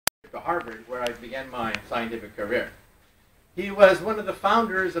Harvard, where I began my scientific career. He was one of the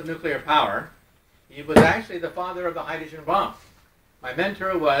founders of nuclear power. He was actually the father of the hydrogen bomb. My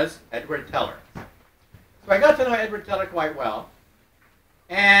mentor was Edward Teller. So I got to know Edward Teller quite well.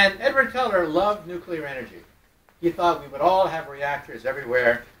 And Edward Teller loved nuclear energy. He thought we would all have reactors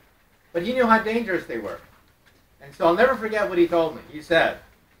everywhere, but he knew how dangerous they were. And so I'll never forget what he told me. He said,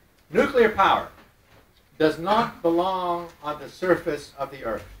 nuclear power does not belong on the surface of the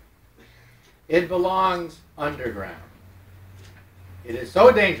earth. It belongs underground. It is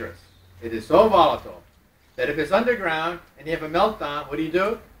so dangerous, it is so volatile, that if it's underground and you have a meltdown, what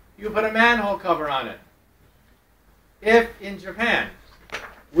do? You put a manhole cover on it. If in Japan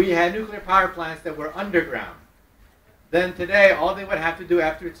we had nuclear power plants that were underground, then today all they would have to do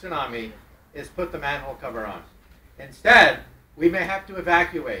after a tsunami is put the manhole cover on. Instead, we may have to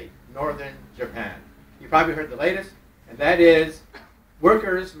evacuate northern Japan. You probably heard the latest, and that is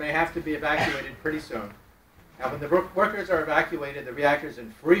workers may have to be evacuated pretty soon. Now, when the workers are evacuated, the reactor's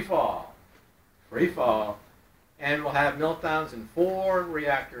in free fall, and we'll have meltdowns in 4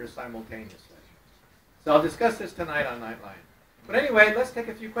 reactors simultaneously. So I'll discuss this tonight on Nightline. But anyway, let's take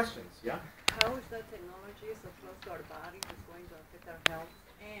a few questions, yeah? How is that technology so close to our bodies is going to affect our health?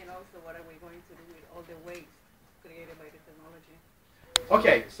 And also, what are we going to do with all the waste created by the technology?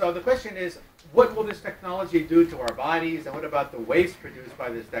 Okay, so the question is, what will this technology do to our bodies, and what about the waste produced by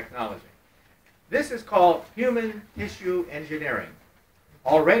this technology? This is called human tissue engineering.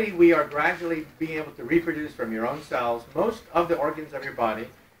 Already we are gradually being able to reproduce from your own cells most of the organs of your body.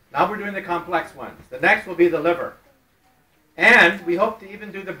 Now we're doing the complex ones. The next will be the liver. And we hope to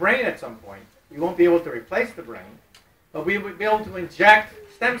even do the brain at some point. We won't be able to replace the brain, but we will be able to inject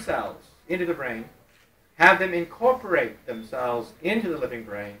stem cells into the brain, have them incorporate themselves into the living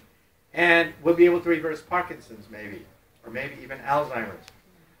brain, and we'll be able to reverse Parkinson's maybe, or maybe even Alzheimer's.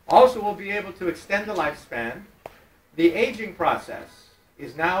 Also, we'll be able to extend the lifespan. The aging process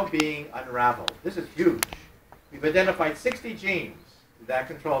is now being unraveled. This is huge. We've identified 60 genes that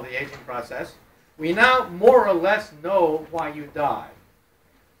control the aging process. We now more or less know why you die.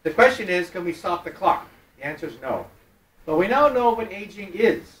 The question is, can we stop the clock? The answer is no. But we now know what aging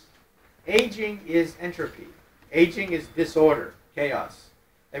is. Aging is entropy. Aging is disorder, chaos.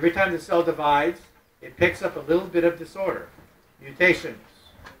 Every time the cell divides, it picks up a little bit of disorder, mutations,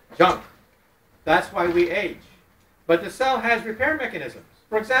 junk. That's why we age. But the cell has repair mechanisms.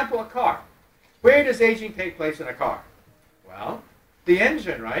 For example, a car. Where does aging take place in a car? Well, the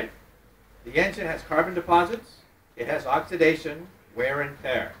engine, right? The engine has carbon deposits. It has oxidation, wear and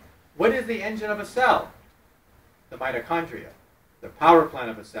tear. What is the engine of a cell? The mitochondria, the power plant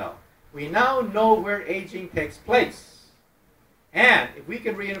of a cell. We now know where aging takes place. And if we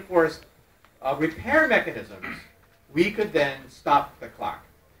can reinforce repair mechanisms, we could then stop the clock.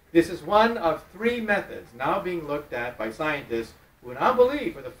 This is one of 3 methods now being looked at by scientists who now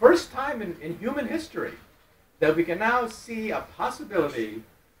believe, for the first time in human history, that we can now see a possibility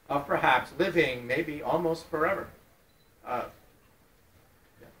of perhaps living maybe almost forever.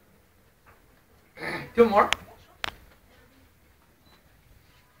 2 more.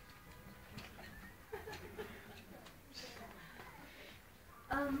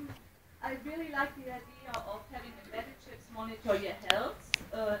 I really like the idea of having embedded chips monitor your health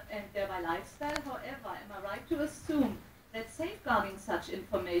and thereby lifestyle. However, am I right to assume that safeguarding such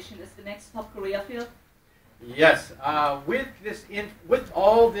information is the next top career field? Yes. With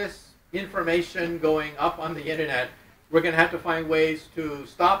all this information going up on the internet, we're going to have to find ways to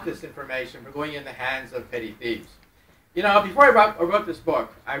stop this information from going in the hands of petty thieves. You know, before I wrote this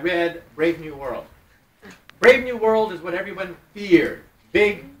book, I read Brave New World. Brave New World is what everyone feared.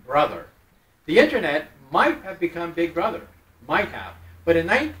 Big Brother. The internet might have become Big Brother. Might have. But in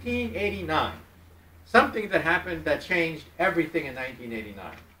 1989, something that happened that changed everything in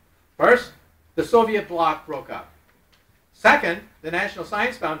 1989. First, the Soviet bloc broke up. Second, the National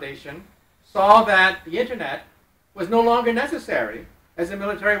Science Foundation saw that the internet was no longer necessary as a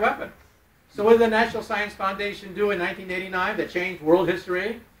military weapon. So what did the National Science Foundation do in 1989 that changed world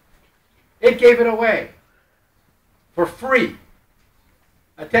history? It gave it away for free.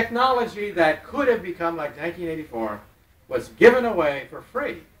 A technology that could have become like 1984 was given away for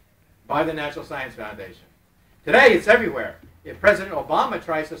free by the National Science Foundation. Today, it's everywhere. If President Obama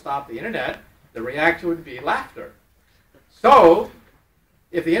tries to stop the internet, the reaction would be laughter. So,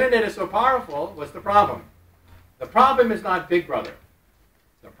 if the internet is so powerful, what's the problem? The problem is not Big Brother.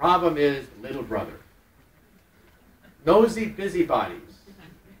 The problem is Little Brother. Nosy busybodies,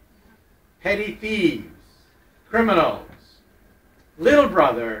 petty thieves, criminals. Little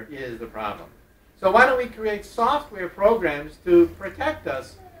Brother is the problem. So why don't we create software programs to protect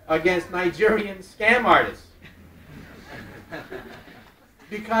us against Nigerian scam artists.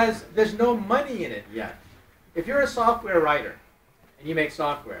 Because there's no money in it yet. If you're a software writer and you make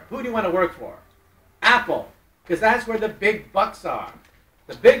software, who do you want to work for? Apple, because that's where the big bucks are.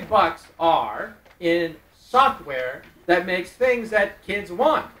 The big bucks are in software that makes things that kids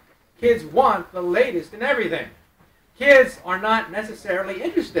want. Kids want the latest in everything. Kids are not necessarily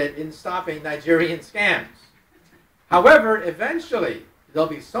interested in stopping Nigerian scams. However, eventually, there'll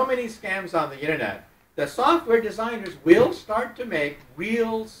be so many scams on the internet, the software designers will start to make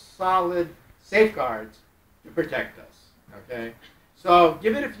real solid safeguards to protect us. Okay? So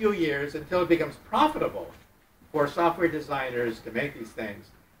give it a few years until it becomes profitable for software designers to make these things,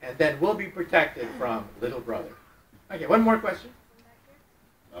 and then we'll be protected from little brother. Okay, one more question.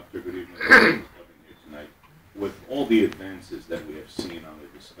 Doctor, good evening. Coming here tonight. With all the advances that we have seen on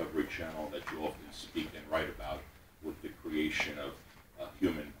the Discovery Channel that you often speak and write about, with the creation of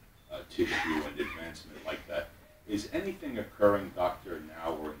human tissue and advancement like that, is anything occurring, Doctor,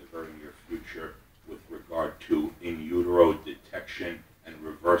 now or in the very near future with regard to in utero detection and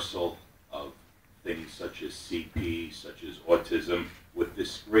reversal of things such as CP, such as autism, with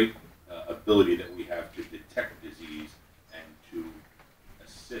this great ability that we have to detect disease and to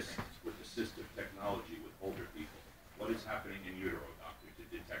assist with assistive technology with older people? What is happening in utero, Doctor,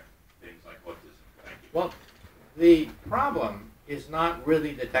 to detect things like autism? Thank you. Well, the problem is not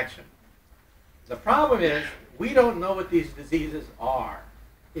really detection. The problem is we don't know what these diseases are.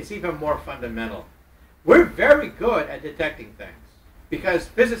 It's even more fundamental. We're very good at detecting things because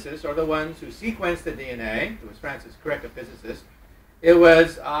physicists are the ones who sequenced the DNA. It was Francis Crick, a physicist. It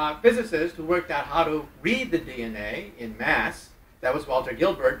was physicists who worked out how to read the DNA in mass. That was Walter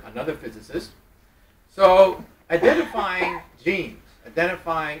Gilbert, another physicist. So identifying genes,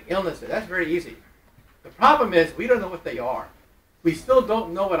 identifying illnesses, that's very easy. The problem is we don't know what they are. We still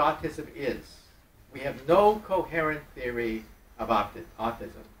don't know what autism is. We have no coherent theory of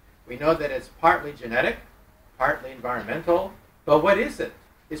autism. We know that it's partly genetic, partly environmental, but what is it?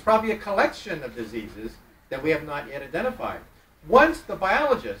 It's probably a collection of diseases that we have not yet identified. Once the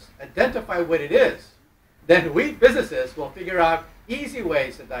biologists identify what it is, then we physicists will figure out easy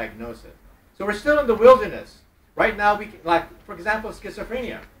ways to diagnose it. So we're still in the wilderness. Right now, like, for example,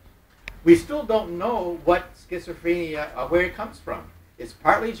 schizophrenia. We still don't know what schizophrenia, where it comes from. It's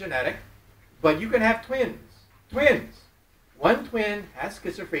partly genetic, but you can have twins. Twins. One twin has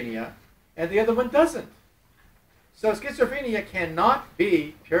schizophrenia, and the other one doesn't. So schizophrenia cannot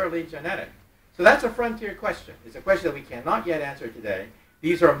be purely genetic. So that's a frontier question. It's a question that we cannot yet answer today.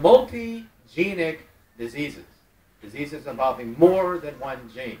 These are multi-genic diseases. Diseases involving more than one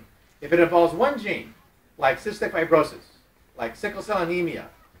gene. If it involves one gene, like cystic fibrosis, like sickle cell anemia,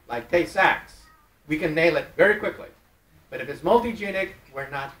 like Tay-Sachs, we can nail it very quickly. But if it's multi-genic, we're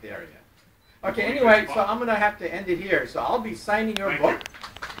not there yet. Okay, anyway, so I'm going to have to end it here. So I'll be signing your book.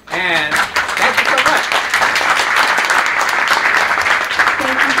 And thank you so much.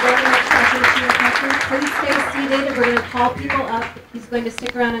 Thank you very much, Dr. Michio Kaku. Please stay seated. We're going to call people up. He's going to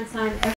stick around and sign